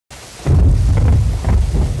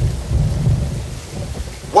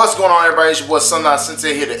What's going on, everybody? It's your boy Sanda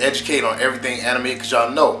Sensei here to educate on everything anime, because y'all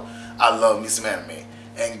know I love me some anime.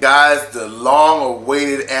 And guys, the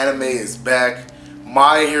long-awaited anime is back.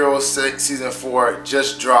 My Hero 6 Season 4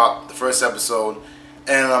 just dropped, the first episode.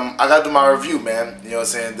 And I got to do my review, man. You know what I'm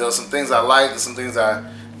saying? There were some things I liked and some things I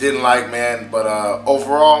didn't like, man. But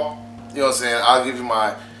overall, you know what I'm saying? I'll give you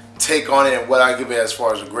my take on it and what I give it as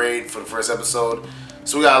far as a grade for the first episode.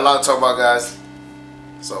 So we got a lot to talk about, guys.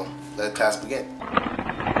 So let class begin.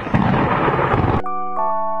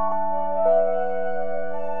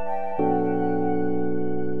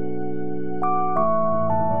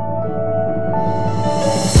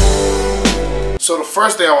 So the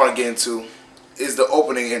first thing I want to get into is the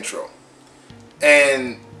opening intro.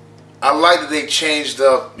 And I like that they changed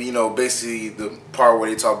up, you know, basically the part where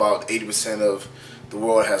they talk about 80% of the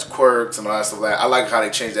world has quirks and all that stuff like that. I like how they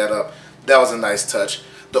changed that up. That was a nice touch.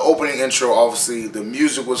 The opening intro, obviously, the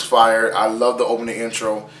music was fire. I love the opening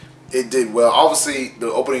intro. It did well. Obviously,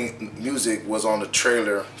 the opening music was on the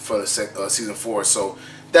trailer for the season 4, so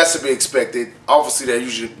that's to be expected. Obviously,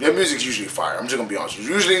 their music's usually fire. I'm just gonna be honest with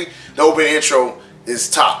you. Usually, the opening intro is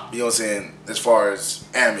top. You know what I'm saying? As far as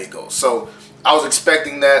anime goes, so I was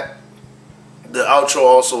expecting that. The outro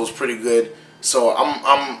also was pretty good. So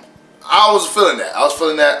I was feeling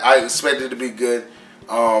that. I expected it to be good.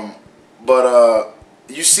 But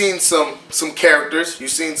you've seen some characters.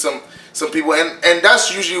 You've seen some people, and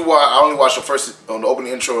that's usually why I only watch the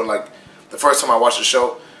opening intro and like the first time I watch the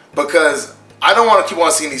show, because I don't want to keep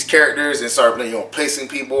on seeing these characters and start, you know, placing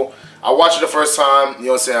people. I watch it the first time, you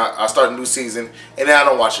know what I'm saying, I start a new season, and then I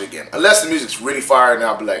don't watch it again. Unless the music's really fire, and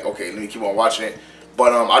I'll be like, okay, let me keep on watching it.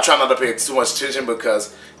 But I try not to pay too much attention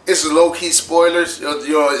because it's low-key spoilers. You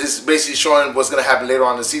know, it's basically showing what's going to happen later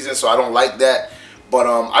on in the season, so I don't like that. But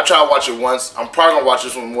I try to watch it once. I'm probably going to watch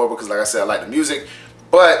this one more because, like I said, I like the music.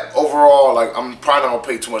 But overall, like, I'm probably not going to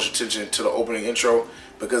pay too much attention to the opening intro,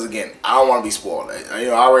 because again, I don't want to be spoiled. You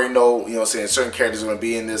know, I already know, you know what I'm saying, certain characters are going to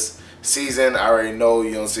be in this season. I already know,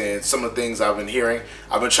 you know what I'm saying, some of the things I've been hearing.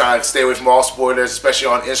 I've been trying to stay away from all spoilers, especially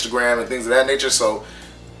on Instagram and things of that nature. So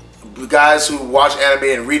guys who watch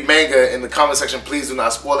anime and read manga, in the comment section, please do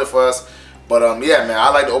not spoil it for us. But yeah, man, I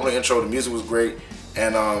like the opening intro. The music was great,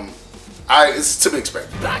 and it's to be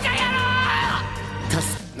expected.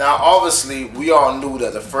 Now, obviously, we all knew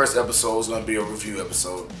that the first episode was going to be a review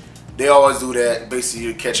episode. They always do that,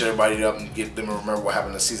 basically to catch everybody up and get them to remember what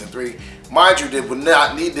happened in season 3. Mind you, they would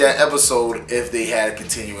not need that episode if they had a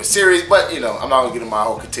continuous series, but, you know, I'm not going to get into my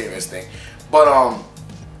whole continuous thing. But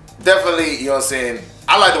definitely, you know what I'm saying,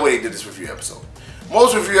 I like the way they did this review episode.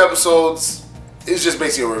 Most review episodes, it's just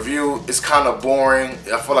basically a review. It's kind of boring.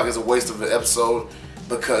 I feel like it's a waste of an episode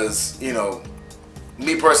because, you know,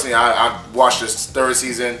 me personally, I watched this 3rd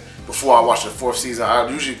season before I watched the 4th season. I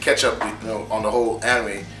usually catch up, you know, on the whole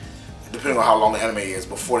anime, depending on how long the anime is,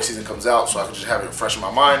 before the season comes out, so I can just have it fresh in my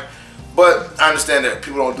mind. But I understand that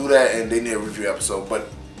people don't do that and they need a review episode. But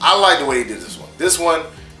I like the way they did this one. This one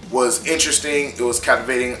was interesting. It was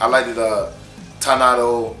captivating. I liked it.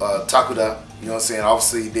 Taneo Tokuda, you know what I'm saying?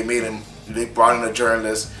 Obviously, they brought in a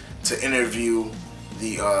journalist to interview the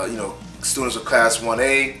you know, students of class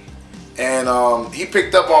 1A, and he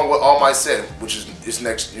picked up on what All Might said, which is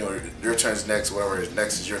next. You know, your turn's next. Whatever is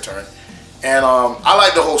next is your turn. And I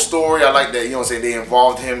like the whole story. I like that, you know what I'm saying, they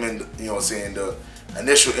involved him in, you know what I'm saying, the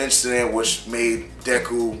initial incident which made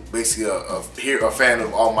Deku basically a fan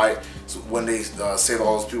of All Might. So when they saved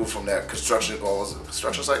all those people from that construction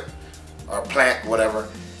site or plant, whatever,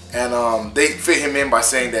 and they fit him in by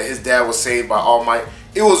saying that his dad was saved by All Might.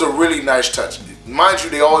 It was a really nice touch. Mind you,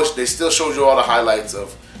 they still showed you all the highlights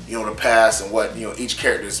of, you know, the past and what, you know, each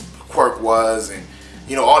character's quirk was, and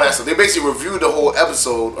you know, all that stuff. They basically reviewed the whole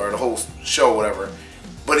episode or the whole show, whatever.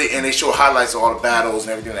 And they show highlights of all the battles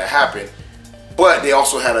and everything that happened. But they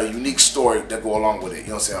also had a unique story that go along with it. You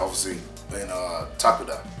know what I'm saying? Obviously, in Tokuda. You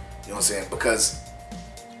know what I'm saying? Because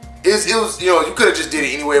it was, you know, you could have just did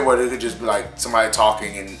it anyway, where it could just be like somebody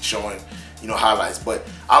talking and showing, you know, highlights. But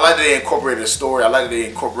I like that they incorporated a story. I like that they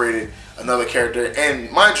incorporated another character.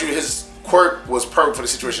 And mind you, his quirk was perfect for the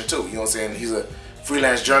situation too. You know what I'm saying? He's a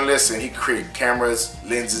freelance journalist, and he could create cameras,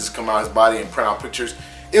 lenses come out of his body and print out pictures.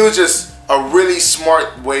 It was just a really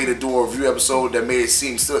smart way to do a review episode that made it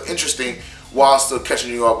seem still interesting while still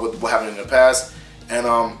catching you up with what happened in the past. And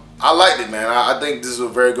I liked it, man. I think this is a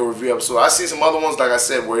very good review episode. I've seen some other ones, like I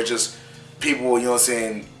said, where it's just people, you know what I'm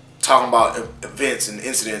saying, talking about events and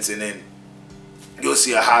incidents, and then you'll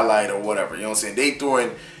see a highlight or whatever. You know what I'm saying? They threw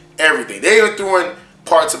in everything. They even threw in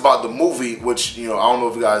parts about the movie, which, you know, I don't know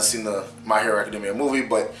if you guys seen the My Hero Academia movie,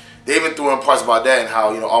 but they even threw in parts about that and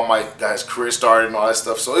how, you know, All Might got his career started and all that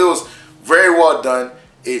stuff. So it was very well done.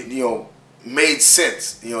 it, made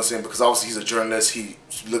sense, you know what I'm saying, because obviously he's a journalist, he's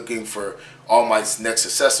looking for All Might's next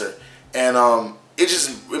successor, and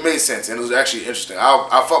it made sense, and it was actually interesting.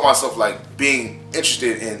 I felt myself like being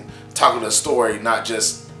interested in talking the story, not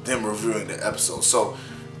just them reviewing the episode. So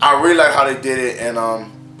I really like how they did it, and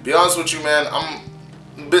be honest with you, man, I'm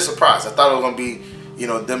a bit surprised. I thought it was gonna be,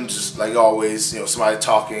 them just like always, somebody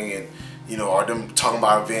talking and or them talking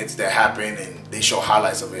about events that happen and they show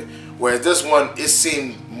highlights of it. Whereas this one, it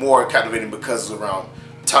seemed more captivating because it was around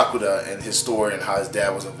Tokuda and his story and how his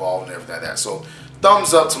dad was involved and everything like that. So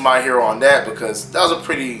thumbs up to My Hero on that, because that was a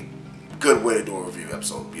pretty good way to do a review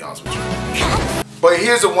episode, to be honest with you. But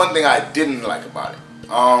here's the one thing I didn't like about it.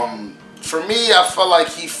 For me, I felt like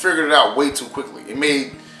he figured it out way too quickly. He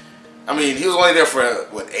was only there for,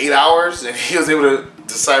 what, 8 hours? And he was able to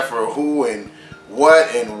decipher who and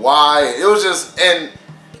what and why. It was just, and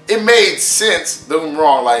it made sense, don't get me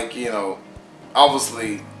wrong, like,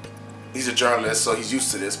 obviously he's a journalist, so he's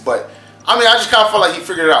used to this, but I just kind of felt like he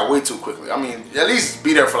figured it out way too quickly. At least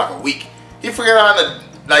be there for like a week. He figured it out in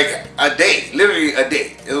a day, literally a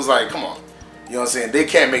day. It was like, come on, you know what I'm saying? They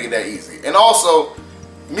can't make it that easy. And also,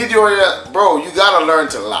 Midoriya, bro, you gotta learn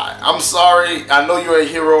to lie. I'm sorry, I know you're a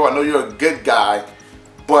hero, I know you're a good guy,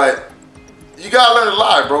 but you gotta learn to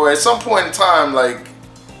lie, bro. At some point in time, like,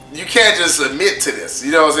 you can't just admit to this.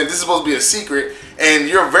 You know what I'm saying? This is supposed to be a secret, and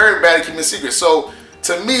you're very bad at keeping a secret. So,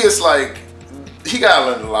 to me, it's like, he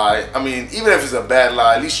gotta learn to lie. Even if it's a bad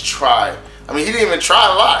lie, at least try. He didn't even try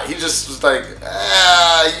to lie. He just was like,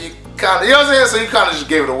 you kind of, you know what I'm saying? So he kind of just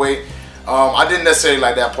gave it away. I didn't necessarily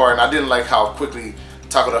like that part, and I didn't like how quickly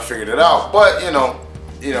Tokuda figured it out. But,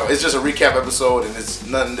 it's just a recap episode, and it's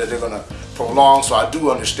nothing that they're gonna prolong, so I do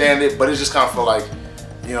understand it, but it just kind of felt like,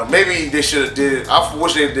 maybe they should have did it. I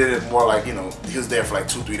wish they did it more like, he was there for like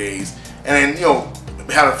 2-3 days, and then,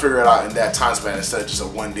 had to figure it out in that time span instead of just a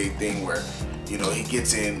one-day thing where, he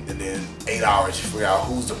gets in and then 8 hours you figure out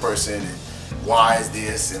who's the person and why is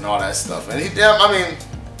this and all that stuff. And I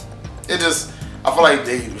feel like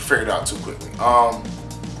they figured it out too quickly.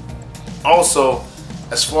 Also,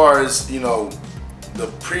 as far as, the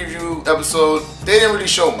preview episode, they didn't really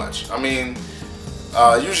show much.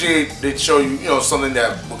 Usually they show you, something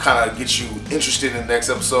that will kind of get you interested in the next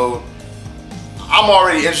episode. I'm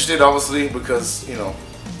already interested, obviously, because,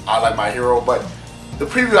 I like My Hero, but the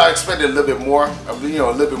preview I expected a little bit more, a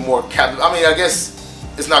little bit more captive. I guess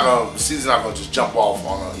the season's not gonna just jump off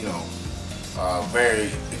on a, very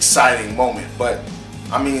exciting moment, but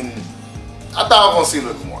I thought I was gonna see a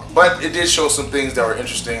little bit more. But it did show some things that were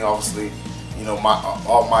interesting, obviously.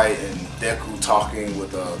 All Might and Deku talking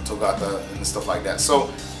with Tokuda and stuff like that. So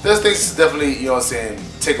there's things to definitely,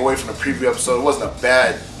 take away from the preview episode. It wasn't a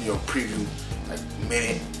bad, preview, like,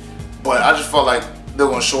 minute, but I just felt like they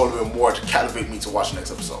were gonna show a little bit more to captivate me to watch the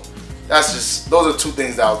next episode. Those are two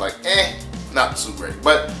things that I was like, not too great.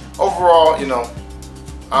 But overall,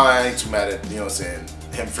 I ain't too mad at, him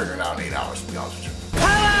figuring it out in 8 hours, to be honest with you.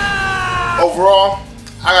 Overall,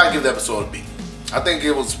 I gotta give the episode a B. I think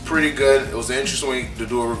it was pretty good. It was an interesting way to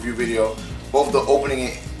do a review video. Both the opening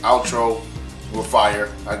and outro were fire.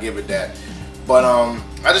 I give it that. But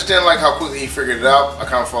I just didn't like how quickly he figured it out. I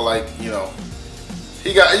kind of felt like, you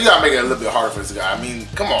gotta make it a little bit harder for this guy.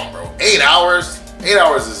 Come on, bro. 8 hours? 8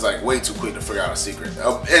 hours is like way too quick to figure out a secret,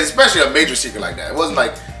 especially a major secret like that. It wasn't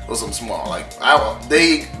like it was something small. Like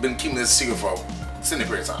they've been keeping this secret for a extended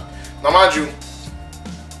period of time. Now, mind you,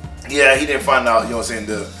 yeah, he didn't find out,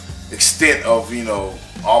 the extent of,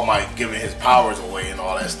 All Might giving his powers away and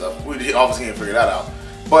all that stuff. He obviously didn't figure that out.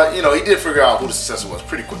 But, he did figure out who the successor was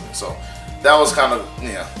pretty quickly. So that was kind of,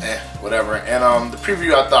 whatever. And the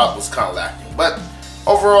preview I thought was kind of lacking. But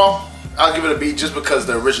overall, I'll give it a B just because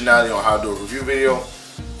the originality on how to do a review video,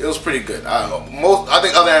 it was pretty good. I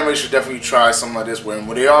think other animators should definitely try something like this where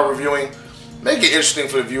when they are reviewing, make it interesting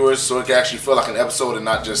for the viewers so it can actually feel like an episode and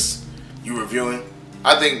not just you reviewing.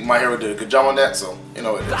 I think My Hero did a good job on that, so it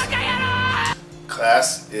is.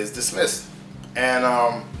 Class is dismissed. And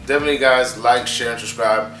definitely, guys, like, share, and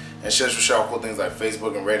subscribe. And share all cool things like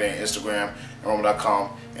Facebook and Reddit and Instagram and Roma.com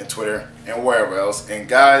and Twitter and wherever else. And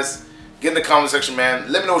guys, get in the comment section,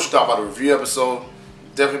 man. Let me know what you thought about the review episode.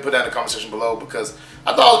 Definitely put that in the comment section below because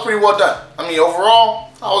I thought it was pretty well done. Overall,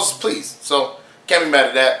 I was pleased. So, can't be mad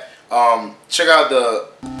at that. Check out the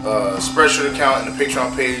Spreadshirt account and the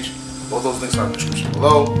Patreon page. Both those links are in the description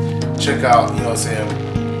below. Check out,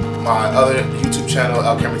 my other YouTube channel,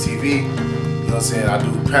 El Camera TV. I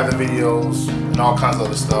do Panther videos and all kinds of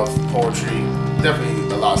other stuff, poetry,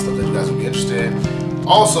 definitely a lot of stuff that you guys will be interested in.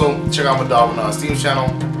 Also, check out my dog on Steam's channel.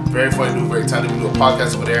 Very funny dude, very talented. We do a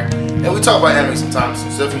podcast over there. And we talk about anime sometimes,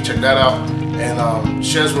 so definitely check that out. And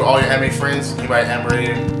share this with all your anime friends. You might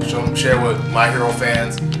anime, share with My Hero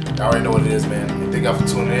fans. I already know what it is, man. Thank y'all for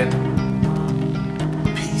tuning in.